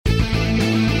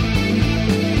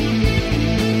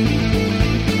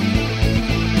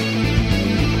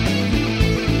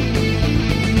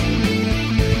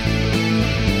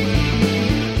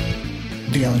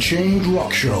Unchained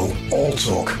Rock Show, All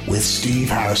Talk with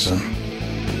Steve Harrison.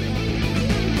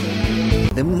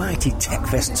 The mighty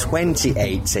TechFest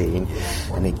 2018,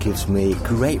 and it gives me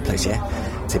great pleasure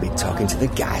to be talking to the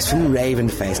guys from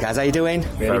RavenFace. Guys, how you doing?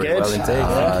 Really good. Well indeed.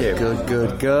 Thank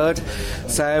you. Good.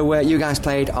 So you guys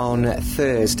played on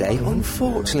Thursday.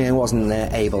 Unfortunately, I wasn't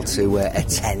able to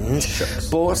attend. Shucks.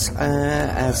 But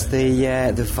as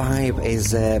the vibe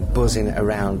is buzzing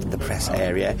around the press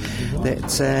area,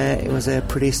 that it was a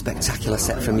pretty spectacular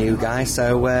set from you guys.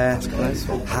 So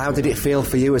how did it feel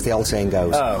for you, as the old saying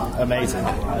goes? Oh, amazing.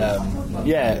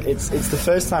 It's the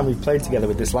first time we've played together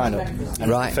with this lineup,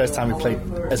 and right. It's the first time we played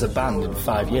as a band in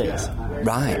 5 years.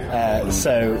 Right.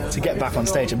 So to get back on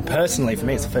stage, and personally for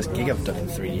me, it's the first gig I've done in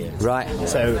 3 years. Right.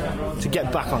 So to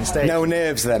get back on stage. No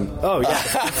nerves then. Oh yeah.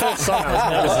 The first song I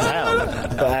was nervous as hell.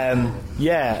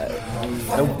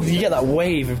 But you get that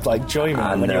wave of like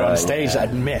enjoyment when you're on stage that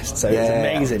I'd missed. So it's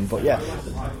amazing. But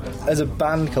as a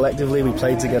band collectively, we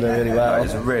played together really well. It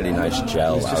was a really nice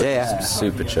gel. I was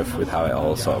super chuffed with how it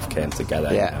all sort of came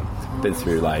together. Yeah. Been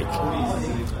through like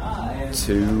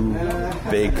 2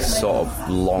 big sort of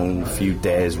long few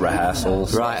days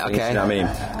rehearsals. Right, okay. You know what I mean?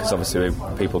 Because obviously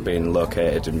with people being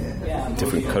located in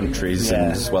different countries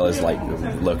and as well as like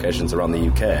locations around the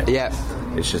UK. Yeah.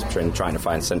 It's just trying to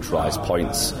find centralised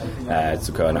points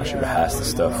to go and actually rehearse the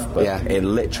stuff. But it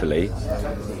literally,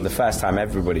 the first time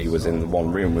everybody was in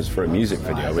one room was for a music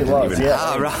video.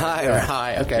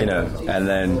 Right, okay. You know, and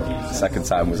then the second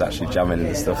time was actually jamming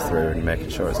the stuff through and making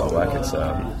sure it's all working.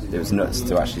 So it was nuts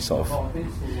to actually sort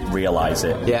of realise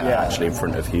it actually in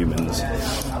front of humans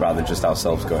rather than just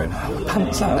ourselves going,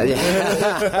 pants out.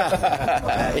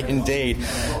 Indeed.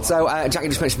 So, Jack, you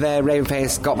just mentioned there,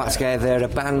 RavenFace got back together. They're a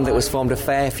band that was formed a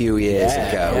fair few years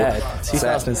ago. Yeah,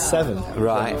 2007.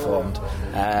 Right. Formed.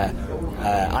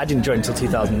 I didn't join until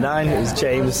 2009. It was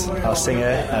James, our singer,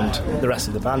 and the rest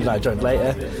of the band, and I joined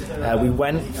later. We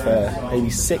went for maybe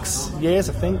 6 years,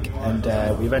 I think, and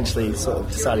we eventually sort of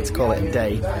decided to call it a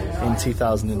day in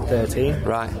 2013.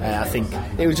 Right. I think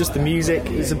it was just the music.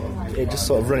 It just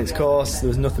sort of run its course. There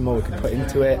was nothing more we could put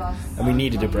into it, and we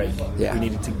needed a break. Yeah. We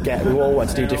needed to we all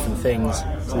wanted to do different things,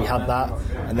 so we had that.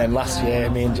 And then last year,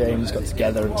 me and James got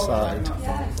together and started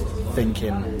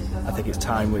thinking, I think it's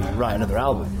time we write another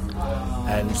album.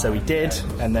 And so we did,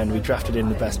 and then we drafted in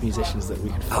the best musicians that we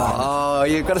could find. Oh,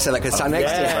 you've got to say that because stand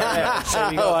next to you. Yeah. So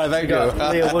we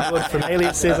got Leo Woodward from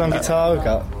Aliases on guitar, we've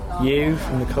got you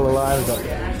from the Colour Line, we've got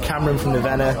Cameron from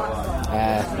Nirvana.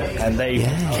 And they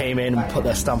came in and put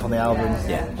their stamp on the album,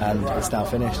 and it's now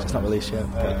finished. It's not released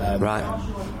yet, but, right.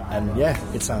 And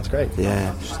it sounds great.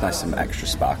 Yeah, just nice some extra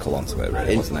sparkle onto it,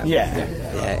 really, wasn't it?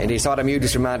 Yeah. Indeed. So Adam, you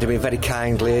just reminded me very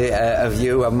kindly of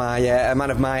you, and a man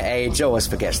of my age always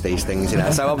forgets these things, you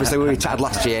know. So obviously we chatted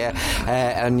last year,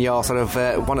 and you're sort of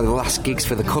one of the last gigs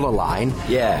for the Colour Line.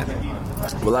 Yeah.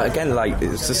 Well, again, like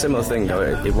it's a similar thing. Though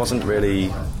it wasn't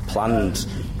really planned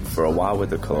for a while with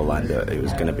the Colour Line that it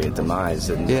was going to be a demise,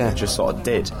 and it just sort of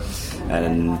did.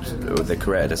 And we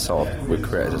created a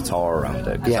tour around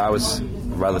it. Because I was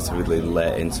relatively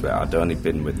late into it. I'd only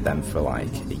been with them for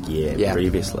like a year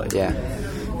previously.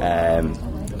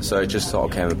 So it just sort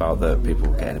of came about that people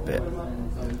were getting a bit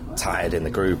tired in the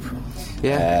group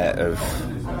of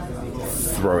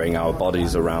throwing our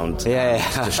bodies around,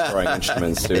 destroying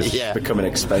instruments. It was becoming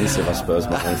expensive, I suppose,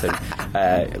 more than anything,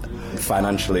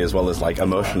 financially as well as like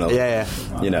emotionally.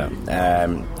 You know.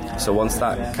 So once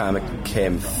that kind of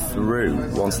came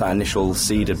through, once that initial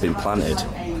seed had been planted,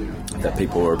 that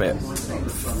people were a bit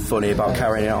funny about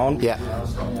carrying it on.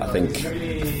 I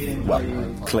think, well,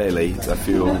 clearly a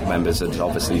few members had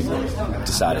obviously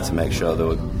decided to make sure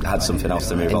they had something else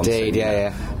to move on to.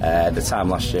 At the time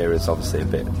last year, it was obviously a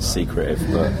bit secretive,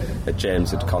 but James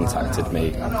had contacted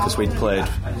me because we'd played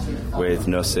with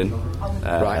Nusin,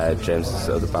 James's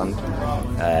other band.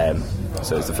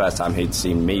 So it was the first time he'd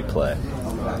seen me play.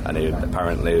 And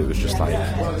apparently it was just like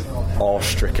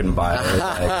awe-stricken by it.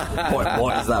 Like,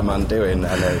 what is that man doing?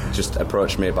 And they just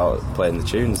approached me about playing the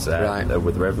tunes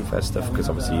with the RavenFace stuff, because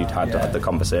obviously you'd had the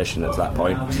conversation at that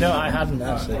point. No, I hadn't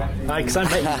actually, because I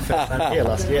met you the first time here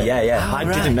last year. I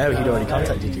didn't know he'd already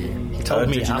contacted you. He told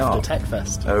me after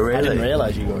TechFest. Oh, really? I didn't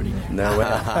realise you already knew. No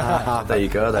way. There you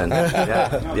go then.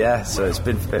 So it's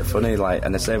been a bit funny, like,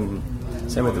 and the same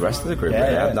with the rest of the group.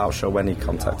 I'm not sure when he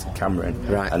contacted Cameron,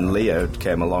 and Leo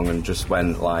came along and just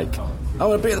went like, I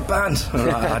want to be in the band.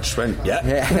 I just went, yeah.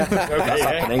 That's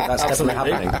happening. That's definitely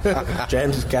happening.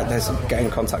 James, get in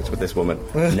contact with this woman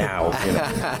now.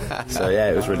 So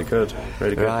yeah, it was really good.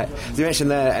 Really good. Right. So you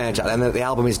mentioned there, Jack, then that the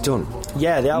album is done.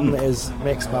 Yeah, the album is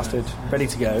mixed, mastered, ready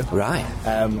to go. Right.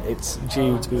 It's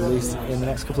due to be released in the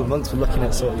next couple of months. We're looking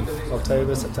at sort of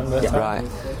October, September. Yeah. Right.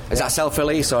 Is that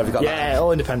self-release or have you got that? Yeah,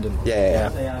 all independent.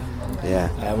 Yeah.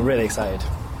 We're really excited.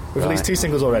 We've released 2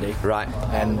 singles already. Right.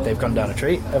 And they've gone down a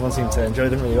treat. Everyone seemed to enjoy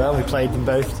them really well. We played them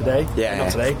both today.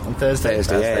 Not today, on Thursday.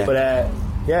 Yeah.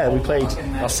 But we played,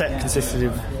 our set consisted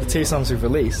of the 2 songs we've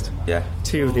released,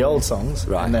 2 of the old songs,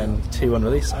 and then 2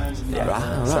 unreleased songs.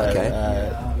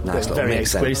 Okay. Nice little very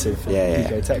mix exclusive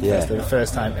UK Tech Fest. The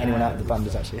first time anyone out of the band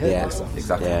has actually heard those songs.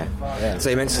 Exactly. Yeah. So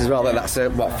you mentioned as well that that's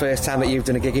first time that you've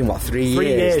done a gig in 3 years? 3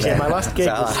 years, yeah. My last gig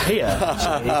was here,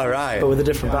 actually. Oh, right. But with a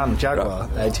different band, Jaguar,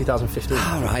 in 2015.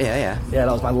 Oh, right, yeah. Yeah,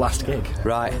 that was my last gig.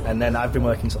 Right. And then I've been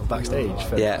working sort of backstage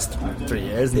for the last 3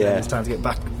 years, and then it's time to get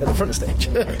back at the front of stage.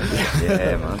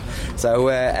 Yeah, man. So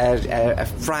a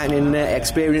frightening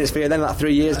experience for you then,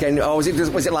 3 years getting... Oh, was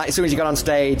it like as soon as you got on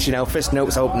stage, first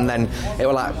notes open, then it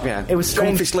was like, it was strange.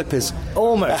 Comfy slippers.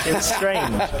 Almost. It was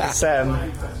strange.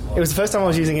 It was the first time I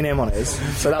was using in-ear monitors,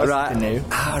 so that was something new.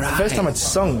 Oh, right. The first time I'd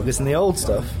sung, because in the old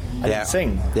stuff, I didn't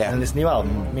sing. Yeah. And this new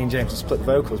album, me and James split the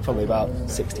vocals probably about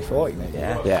 60-40 maybe.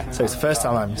 Yeah. So it's the first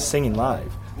time I'm singing live.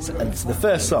 And it's the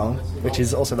first song, which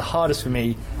is also the hardest for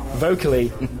me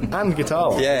vocally and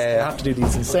guitar-wise. I have to do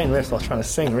these insane riffs while trying to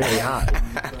sing really high.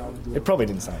 It probably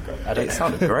didn't sound great. It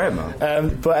sounded great,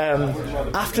 man. But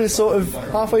after sort of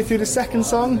halfway through the second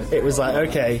song, it was like,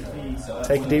 okay,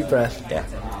 take a deep breath. Yeah.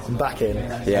 I'm back in.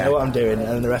 I know what I'm doing, and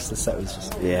then the rest of the set was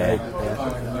just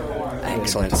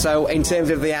Excellent. So in terms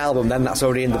of the album, then that's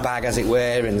already in the bag, as it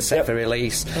were, and set for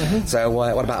release. So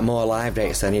what about more live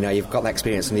dates then? You've got that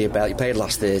experience under your belt. You played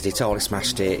last Thursday, totally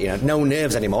smashed it. No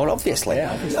nerves anymore, obviously.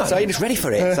 So you're just ready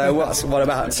for it. So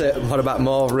what about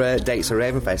more dates for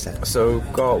RavenFace then? So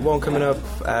got one coming up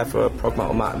for Prog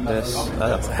Metal Madness.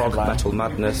 Prog Metal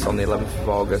Madness on the 11th of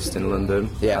August in London.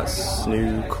 That's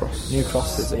New Cross. New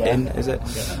Cross is it? Is it?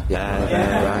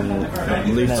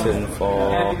 And Luton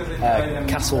for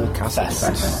Castle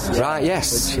Fest. Right,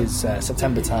 yes. Which is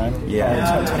September time.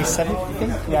 27th, I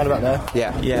think, around about there.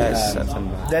 It's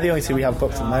September. They're the only 2 we have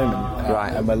booked at the moment.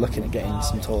 Right. And we're looking at getting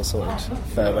some tours sorted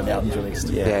for when the album's released.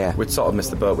 We'd sort of missed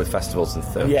the boat with festivals and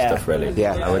stuff, really.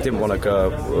 And we didn't want to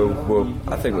go.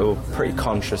 I think we were pretty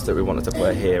conscious that we wanted to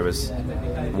play here as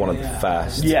one of the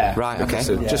first. Right, okay.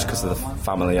 Just because of the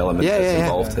family element that's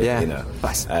involved here,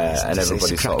 and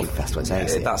everybody's sort of...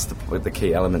 That's the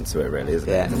key element to it, really, isn't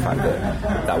it? The fact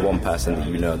that one person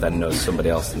that then knows somebody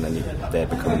else, and then they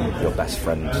become your best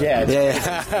friend.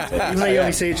 Even though you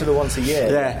only see each other once a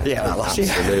year.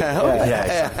 Absolutely.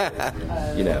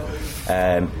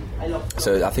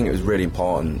 So I think it was really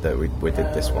important that we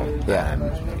did this one.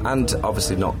 And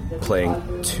obviously not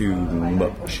playing too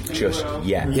much just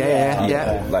yet.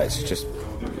 Let's just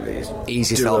ease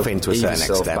yourself into a certain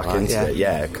extent. Back into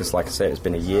it, because like I say, it's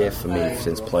been a year for me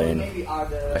since playing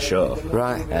a show.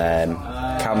 Right.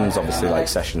 Cam's obviously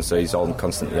session, so he's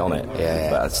constantly on it.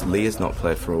 But Leah's not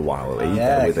played for a while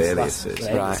either with Aliases.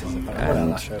 Right.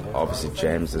 And obviously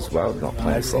James as well, not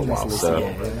played for a while. So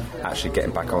actually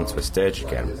getting back onto a stage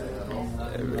again,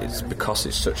 it's because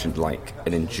it's such an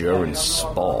endurance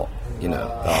sport. Or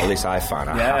at least I find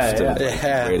I have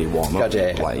to really warm up.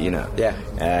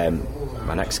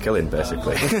 My next killing,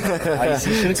 basically. to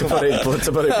put it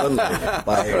bluntly,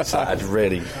 I'd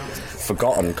really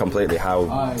forgotten completely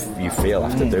how you feel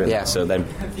after doing that. So then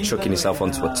chucking yourself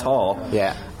onto a tour,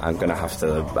 I'm going to have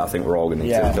to. I think we're all going to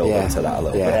need to build into that a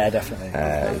little bit. Yeah, definitely.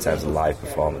 In terms of live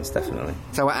performance, definitely.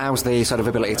 So how's the sort of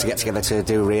ability to get together to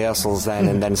do rehearsals then,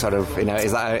 and then sort of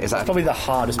is that probably the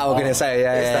hardest part. I was going to say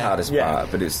it's the hardest part,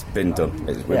 but it's been done.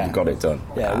 We've got it done.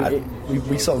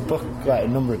 We sort of book a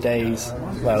number of days.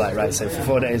 So for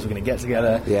 4 days we're going to get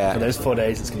together. For those 4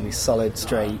 days it's going to be solid,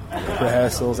 straight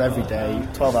rehearsals every day,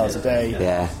 12 hours a day.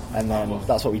 And then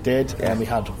that's what we did. And we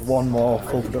had one more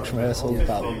full production rehearsal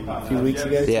about a few weeks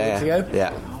ago. 2 weeks ago.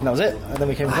 And that was it. And then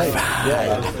we came and played.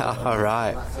 All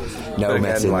right. No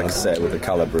messing. Like I said, with the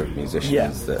calibre of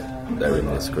musicians that are in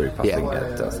this group, I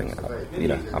think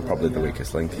I'm probably the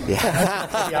weakest link.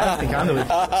 I think I'm the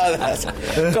weakest.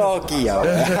 That's cocky.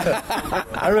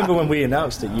 I remember when we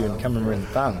announced that you and Cameron were in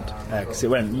the band, because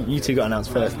you 2 got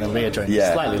announced first and then Leah joined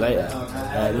slightly later.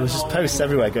 There was just posts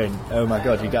everywhere going, "Oh my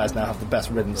god, you guys now have the best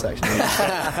rhythm section."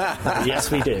 Yes,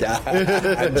 we did.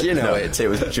 And it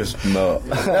was just Mo.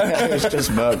 It was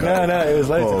just Mo No, it was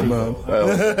loads of people.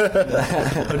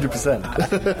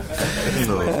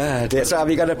 100%. So have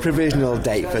you got a provisional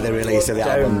date for the release of the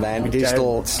album then?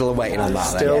 You're still waiting on that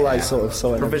Still then? sort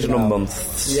of provisional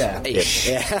months. Yeah. Ish.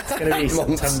 Yeah. It's going to be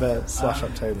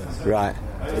September/October. Right.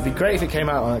 It'd be great if it came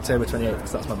out on October 28th,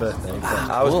 because that's my birthday.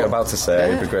 I was about to say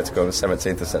it'd be great to go on the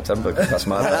 17th of September, because that's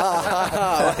my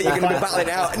birthday. You're going to be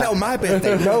battling out. No, my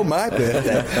birthday.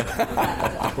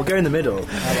 We'll go in the middle.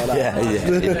 How about that? Yeah,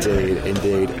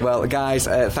 indeed. Well, guys,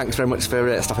 thanks very much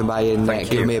for stopping by and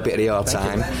giving me a bit of your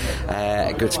time.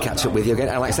 Good to catch up with you again.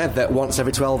 And like I said, that once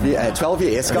every 12 years. God,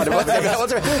 once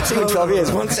every 12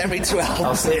 years. Once every 12.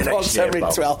 I'll see you next year, every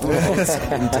 12 months.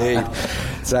 Indeed.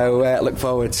 So look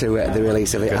forward to the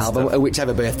release of the album,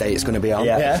 whichever birthday it's going to be on.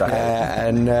 Yeah.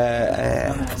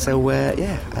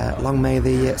 Long may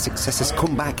the successes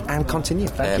come back and continue.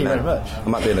 Thank you very much. I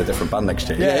might be in a different band next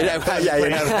year. You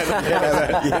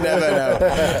never know.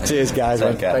 Cheers, guys.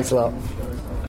 Thanks a lot.